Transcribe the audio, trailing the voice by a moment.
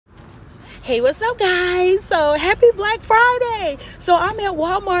Hey, what's up, guys? So happy Black Friday. So I'm at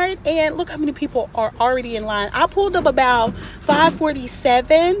Walmart and look how many people are already in line. I pulled up about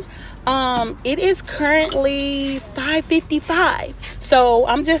 5:47. It is currently 5:55. So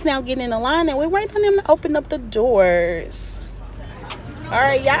I'm just now getting in the line and we're waiting on them to open up the doors. All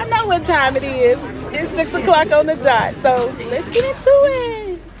right, y'all know what time it is. It's 6 o'clock on the dot. So let's get into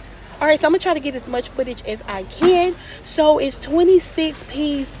it. All right, so I'm gonna try to get as much footage as I can. So it's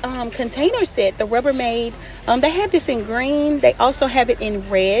 26-piece container set, the Rubbermaid. They have this in green. They also have it in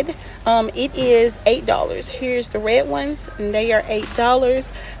red. It is $8. Here's the red ones, and they are $8.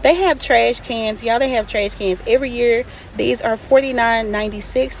 They have trash cans. Y'all, they have trash cans every year. These are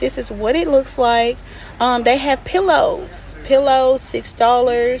 $49.96. This is what it looks like. They have pillows. Pillows,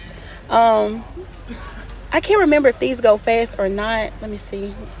 $6. I can't remember if these go fast or not. Let me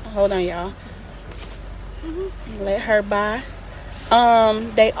see. Hold on, y'all. Let her buy.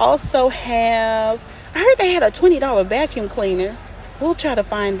 They also have, I heard they had a $20 vacuum cleaner. We'll try to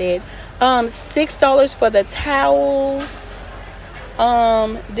find that. $6 for the towels.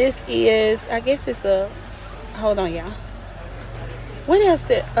 This is, I guess it's a, hold on, y'all. What else?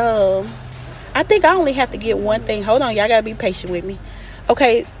 I think I only have to get one thing. Hold on, y'all gotta be patient with me.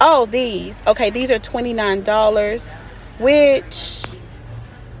 Okay, oh, these. Okay, these are $29, which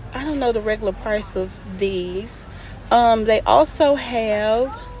I don't know the regular price of these. They also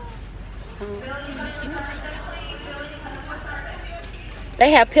have,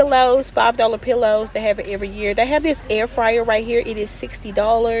 they have pillows, $5 pillows. They have it every year. They have this air fryer right here. It is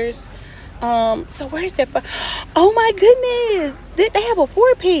 $60. So where's that? Oh my goodness, they have a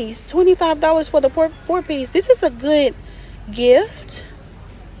 4-piece, $25 for the 4-piece. This is a good gift.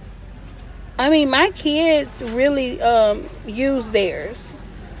 I mean, my kids really use theirs.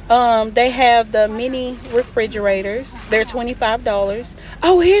 They have the mini refrigerators. They're $25.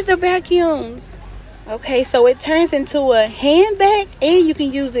 Oh, here's the vacuums. Okay, so it turns into a hand vac and you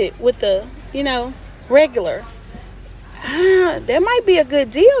can use it with the, you know, regular. That might be a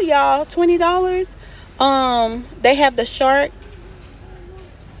good deal, y'all. $20. They have the Shark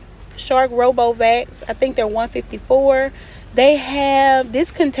Robo Vacs. I think they're $154. They have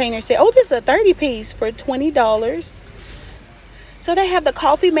this container set. Oh, this is a 30-piece for $20. So they have the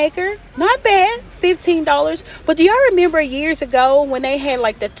coffee maker. Not bad, $15. But do y'all remember years ago when they had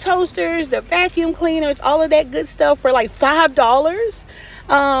like the toasters, the vacuum cleaners, all of that good stuff for like $5?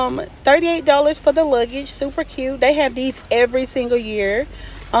 $38 for the luggage. Super cute. They have these every single year.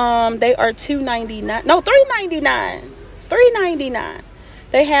 They are $2.99. No, $3.99. $3.99.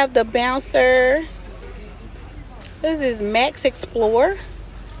 They have the bouncer. This is Max Explorer.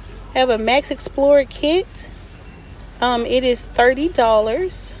 I have a Max Explorer kit. It is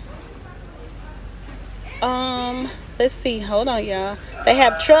 $30. Let's see. Hold on, y'all. They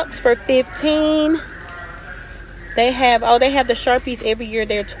have trucks for $15. They have, oh, they have the Sharpies every year.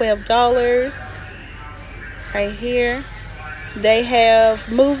 They're $12. Right here. They have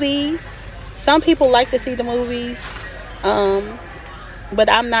movies. Some people like to see the movies. But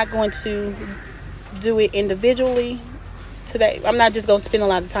I'm not going to do it individually today. I'm not just gonna spend a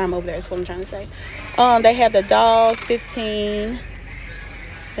lot of time over there. That's what I'm trying to say. They have the dolls, $15.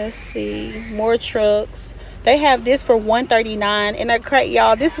 Let's see, more trucks. They have this for $139, and they're great,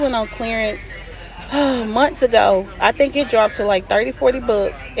 y'all. This went on clearance months ago. I think it dropped to like 30-40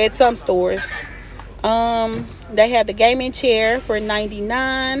 bucks at some stores. They have the gaming chair for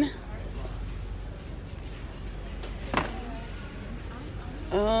 $99.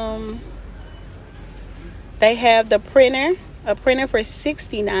 They have the printer, a printer for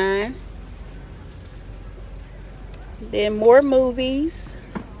 $69. Then more movies.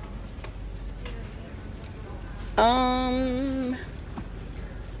 The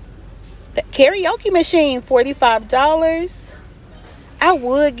karaoke machine, $45. I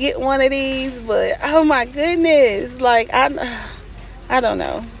would get one of these, but oh my goodness, like I don't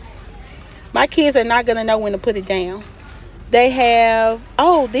know. My kids are not gonna know when to put it down. They have,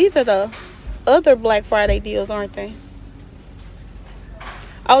 oh, these are the other Black Friday deals, aren't they?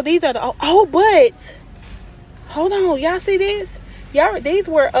 Oh, these are the, oh, but hold on, y'all see this? Y'all, these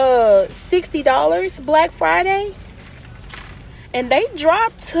were $60 Black Friday, and they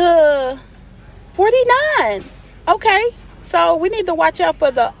dropped to $49. Okay, so we need to watch out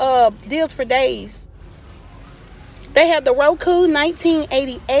for the deals for days. They have the Roku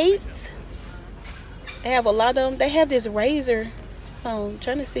 1988. They have a lot of them. They have this razor. I'm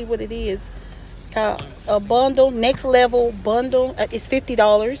trying to see what it is. A bundle, next level bundle. It's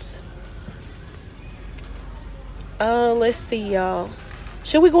 $50. Let's see, y'all.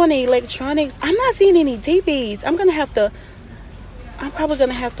 Should we go into electronics? I'm not seeing any TVs. I'm probably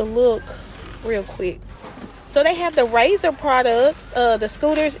gonna have to look real quick. So they have the Razor products, the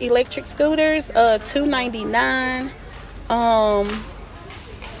scooters, electric scooters, $2.99.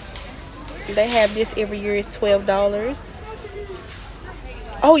 They have this every year. It's $12.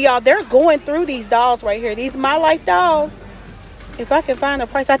 Oh, y'all, they're going through these dolls right here. These My Life dolls. If I can find a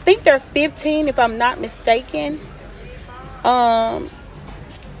price, I think they're $15 if I'm not mistaken.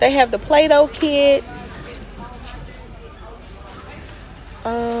 They have the Play-Doh kits.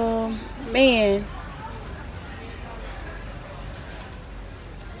 Man.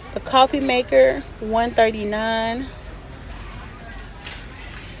 The coffee maker, $139.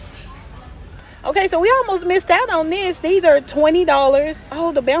 Okay, so we almost missed out on this. These are $20.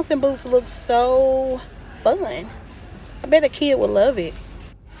 Oh, the bouncing boots look so fun. I bet a kid would love it.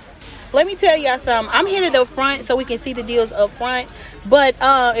 Let me tell y'all something. I'm headed up front so we can see the deals up front. But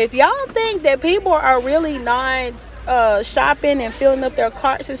if y'all think that people are really not shopping and filling up their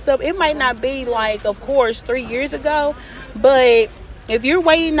carts and stuff, it might not be like, of course, 3 years ago. But if you're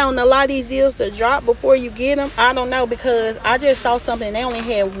waiting on a lot of these deals to drop before you get them, I don't know, because I just saw something. They only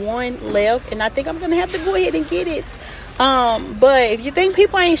had one left, and I think I'm gonna have to go ahead and get it. But if you think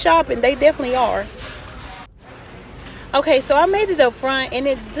people ain't shopping, they definitely are. Okay, so I made it up front, and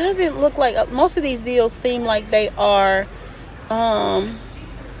it doesn't look like most of these deals seem like they are.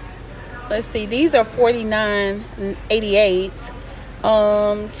 Let's see, these are $49.88.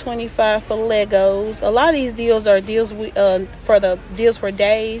 25 for Legos. A lot of these deals are deals for the deals for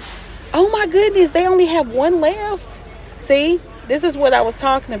days. Oh my goodness, they only have one left. See, this is what I was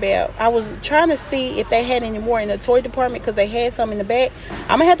talking about. I was trying to see if they had any more in the toy department because they had some in the back.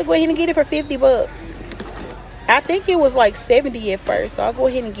 I'm gonna have to go ahead and get it for $50. I think it was like 70 at first, so I'll go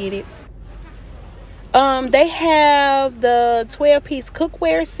ahead and get it. They have the 12-piece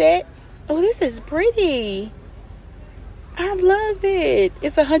cookware set. Oh, this is pretty. I love it.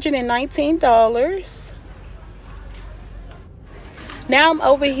 It's $119. Now I'm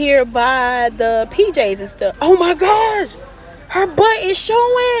over here by the PJs and stuff. Oh my gosh, her butt is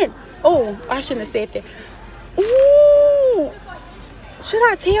showing. Oh, I shouldn't have said that. Ooh, should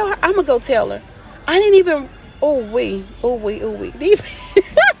I tell her? I'm gonna go tell her. I didn't even. Oh wait.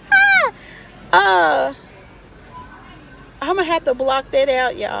 I'm gonna have to block that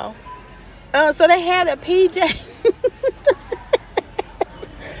out, y'all. So they had a PJ.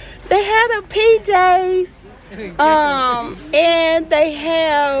 They had a PJs. And they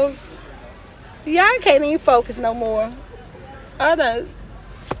have. Y'all can't even focus no more.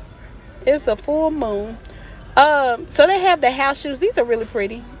 It's a full moon. So they have the house shoes. These are really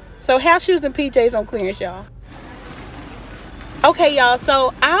pretty. So house shoes and PJs on clearance, y'all. Okay, y'all,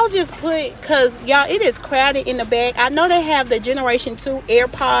 so I'll just put, because y'all, it is crowded in the back. I know they have the Generation 2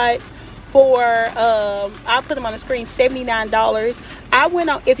 AirPods for I'll put them on the screen, $79. I went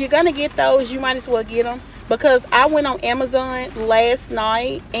on, if you're gonna get those, you might as well get them, because I went on Amazon last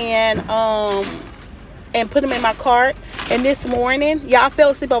night and put them in my cart, and this morning, y'all, fell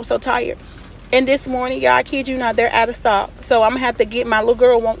asleep. I was so tired. And this morning, y'all, I kid you not, they're out of stock. So I'm gonna have to get, my little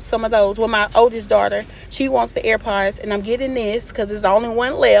girl wants some of those. Well, my oldest daughter, she wants the AirPods, and I'm getting this because it's the only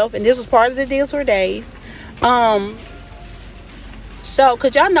one left, and this was part of the deals for days. So,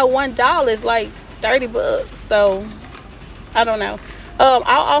 cause y'all know $1 is like $30. So I don't know. I'll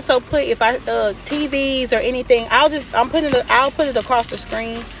also put, if I TVs or anything, I'll put it across the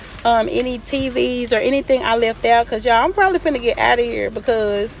screen. Any TVs or anything I left out, cause y'all, I'm probably finna get out of here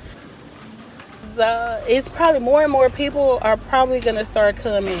because it's probably more and more people are probably gonna start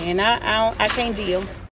coming, and I can't deal.